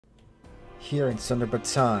Here in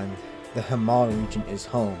Sunderbatan, the Hanu region is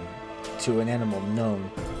home to an animal known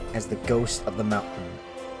as the Ghost of the Mountain.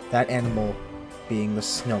 That animal being the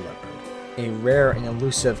Snow Leopard, a rare and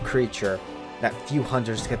elusive creature that few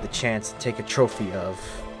hunters get the chance to take a trophy of,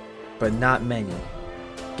 but not many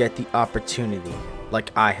get the opportunity, like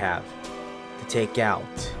I have, to take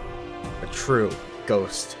out a true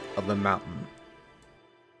Ghost of the Mountain.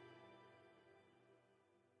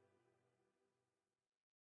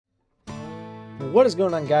 What is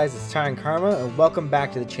going on, guys? It's Ty and Karma, and welcome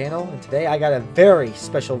back to the channel. And today I got a very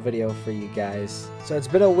special video for you guys. So it's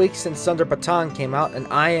been a week since Sunderbatan came out, and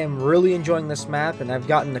I am really enjoying this map, and I've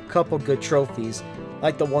gotten a couple good trophies,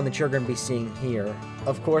 like the one that you're going to be seeing here.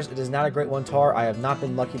 Of course, it is not a great one tar. I have not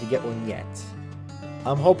been lucky to get one yet.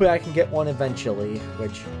 I'm hoping I can get one eventually,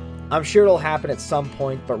 which I'm sure it'll happen at some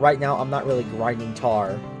point, but right now I'm not really grinding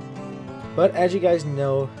tar. But as you guys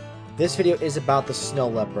know, this video is about the Snow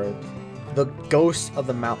Leopard, the Ghost of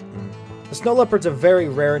the Mountain. The Snow Leopard's a very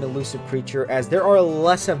rare and elusive creature, as there are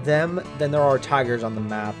less of them than there are tigers on the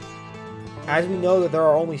map. As we know that there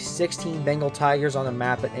are only 16 Bengal tigers on the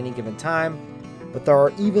map at any given time, but there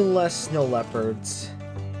are even less Snow Leopards.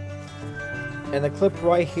 And the clip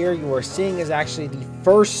right here you are seeing is actually the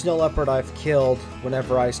first Snow Leopard I've killed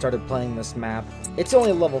whenever I started playing this map. It's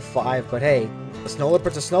only level 5, but hey, a Snow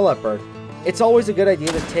Leopard's a Snow Leopard. It's always a good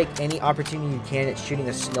idea to take any opportunity you can at shooting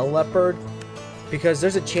a Snow Leopard, because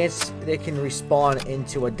there's a chance they can respawn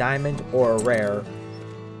into a diamond or a rare.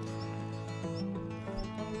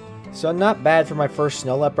 So not bad for my first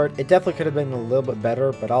Snow Leopard. It definitely could have been a little bit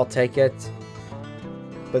better, but I'll take it.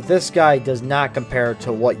 But this guy does not compare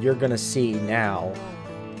to what you're going to see now.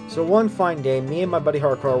 So one fine day, me and my buddy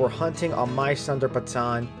Hardcore were hunting on my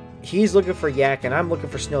Sunderbatan. He's looking for yak and I'm looking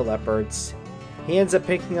for Snow Leopards. He ends up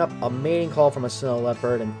picking up a mating call from a Snow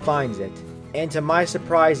Leopard and finds it. And to my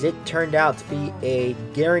surprise, it turned out to be a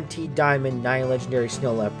guaranteed diamond 9 legendary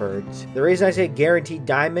Snow Leopard. The reason I say guaranteed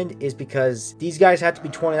diamond is because these guys have to be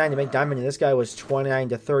 29 to make diamond, and this guy was 29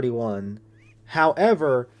 to 31.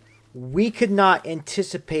 However, we could not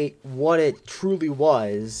anticipate what it truly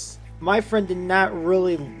was. My friend did not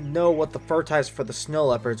really know what the fur types for the Snow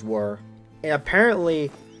Leopards were. And apparently,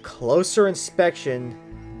 closer inspection,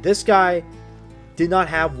 this guy did not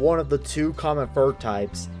have one of the two common fur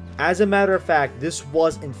types. As a matter of fact, this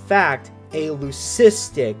was in fact a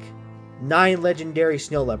Leucistic 9 legendary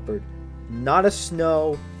Snow Leopard. Not a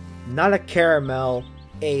snow, not a caramel,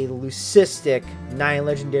 a Leucistic 9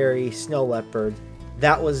 legendary Snow Leopard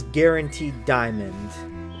that was guaranteed diamond.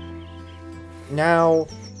 Now,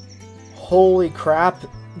 holy crap,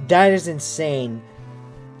 that is insane.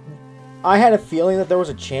 I had a feeling that there was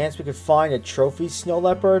a chance we could find a trophy Snow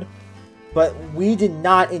Leopard, but we did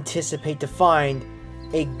not anticipate to find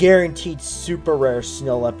a guaranteed super rare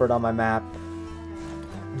Snow Leopard on my map.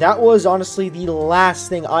 That was honestly the last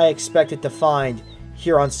thing I expected to find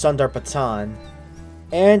here on Sunderbatan.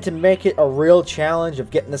 And to make it a real challenge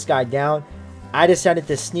of getting this guy down, I decided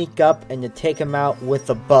to sneak up and to take him out with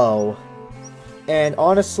a bow. And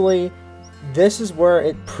honestly, this is where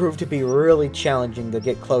it proved to be really challenging to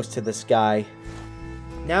get close to this guy.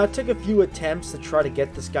 Now, it took a few attempts to try to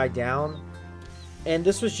get this guy down, and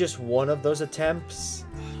this was just one of those attempts.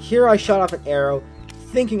 Here I shot off an arrow,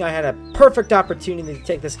 thinking I had a perfect opportunity to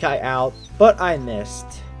take this guy out, but I missed.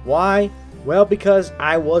 Why? Well, because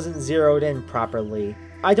I wasn't zeroed in properly.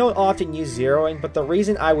 I don't often use zeroing, but the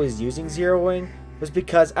reason I was using zeroing was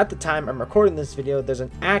because at the time I'm recording this video, there's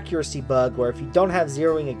an accuracy bug where if you don't have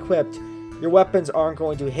zeroing equipped, your weapons aren't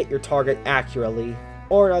going to hit your target accurately.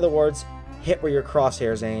 Or in other words, hit where your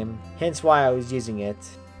crosshairs aim, hence why I was using it.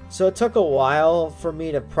 So it took a while for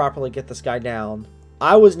me to properly get this guy down.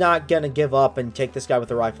 I was not gonna give up and take this guy with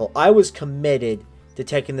a rifle. I was committed to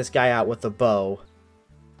taking this guy out with a bow.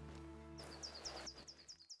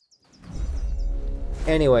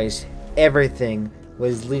 Anyways, everything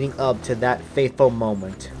was leading up to that fateful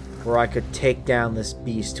moment where I could take down this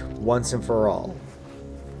beast once and for all.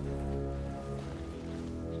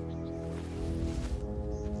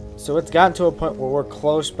 So it's gotten to a point where we're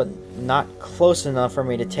close, but not close enough for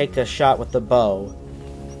me to take a shot with the bow.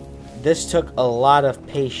 This took a lot of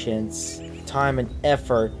patience, time, and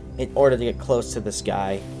effort in order to get close to this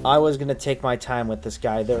guy. I was going to take my time with this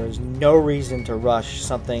guy. There is no reason to rush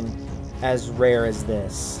something as rare as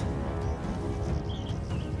this.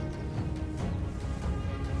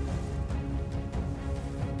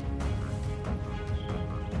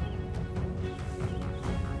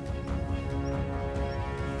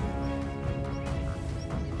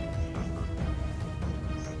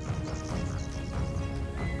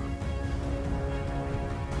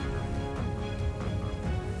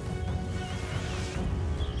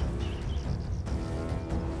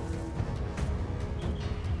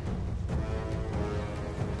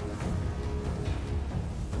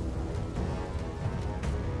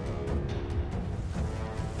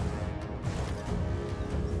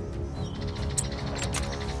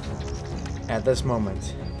 At this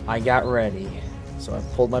moment, I got ready, so I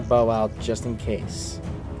pulled my bow out just in case.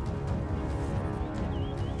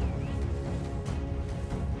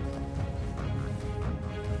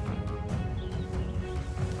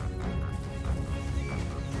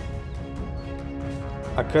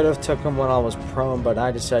 I could have took him when I was prone, but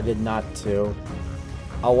I decided not to.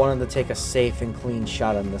 I wanted to take a safe and clean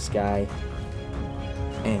shot on this guy.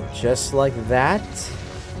 And just like that,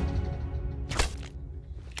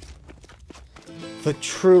 the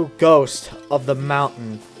true ghost of the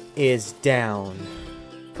mountain is down.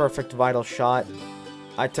 Perfect vital shot.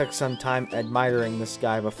 I took some time admiring this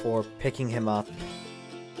guy before picking him up.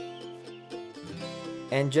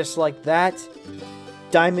 And just like that,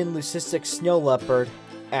 Diamond Leucistic Snow Leopard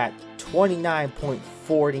at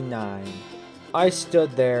 29.49. I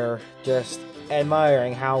stood there just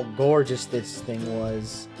admiring how gorgeous this thing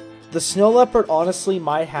was. The Snow Leopard honestly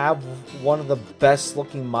might have one of the best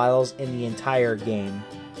looking models in the entire game,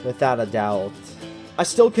 without a doubt. I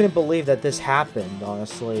still couldn't believe that this happened,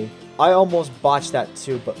 honestly. I almost botched that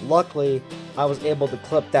too, but luckily I was able to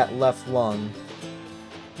clip that left lung.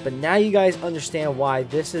 But now you guys understand why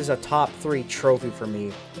this is a top 3 trophy for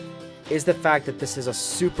me, is the fact that this is a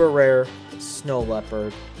super rare Snow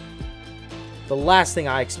Leopard. The last thing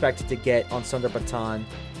I expected to get on Thunder Baton.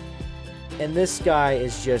 And this guy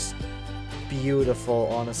is just beautiful,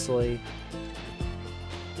 honestly.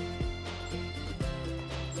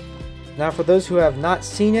 Now for those who have not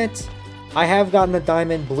seen it, I have gotten the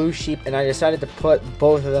Diamond Blue Sheep and I decided to put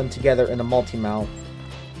both of them together in a multi-mount.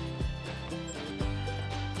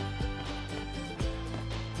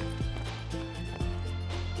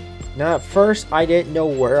 Now at first I didn't know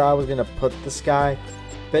where I was going to put this guy,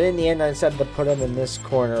 but in the end I decided to put him in this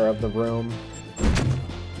corner of the room.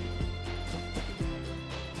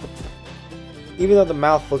 Even though the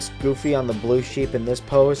mouth looks goofy on the Blue Sheep in this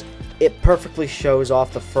pose, it perfectly shows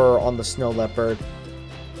off the fur on the Snow Leopard.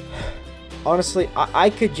 Honestly, I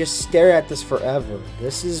could just stare at this forever.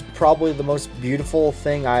 This is probably the most beautiful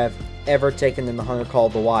thing I have ever taken in the Hunter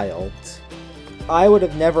called the Wild. I would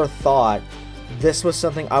have never thought this was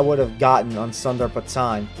something I would have gotten on Thunder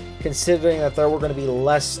Baton, considering that there were going to be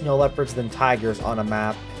less Snow Leopards than tigers on a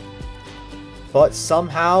map. But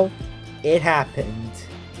somehow, it happened.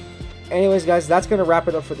 Anyways guys, that's going to wrap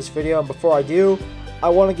it up for this video, and before I do, I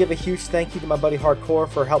want to give a huge thank you to my buddy Hardcore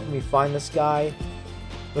for helping me find this guy.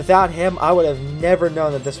 Without him, I would have never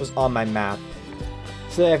known that this was on my map.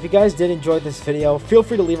 So if you guys did enjoy this video, feel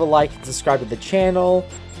free to leave a like and subscribe to the channel.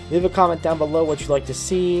 Leave a comment down below what you'd like to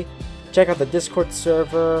see. Check out the Discord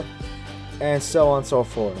server, and so on and so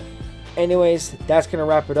forth. Anyways, that's going to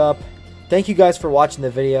wrap it up. Thank you guys for watching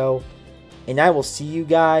the video, and I will see you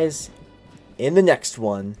guys in the next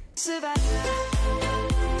one.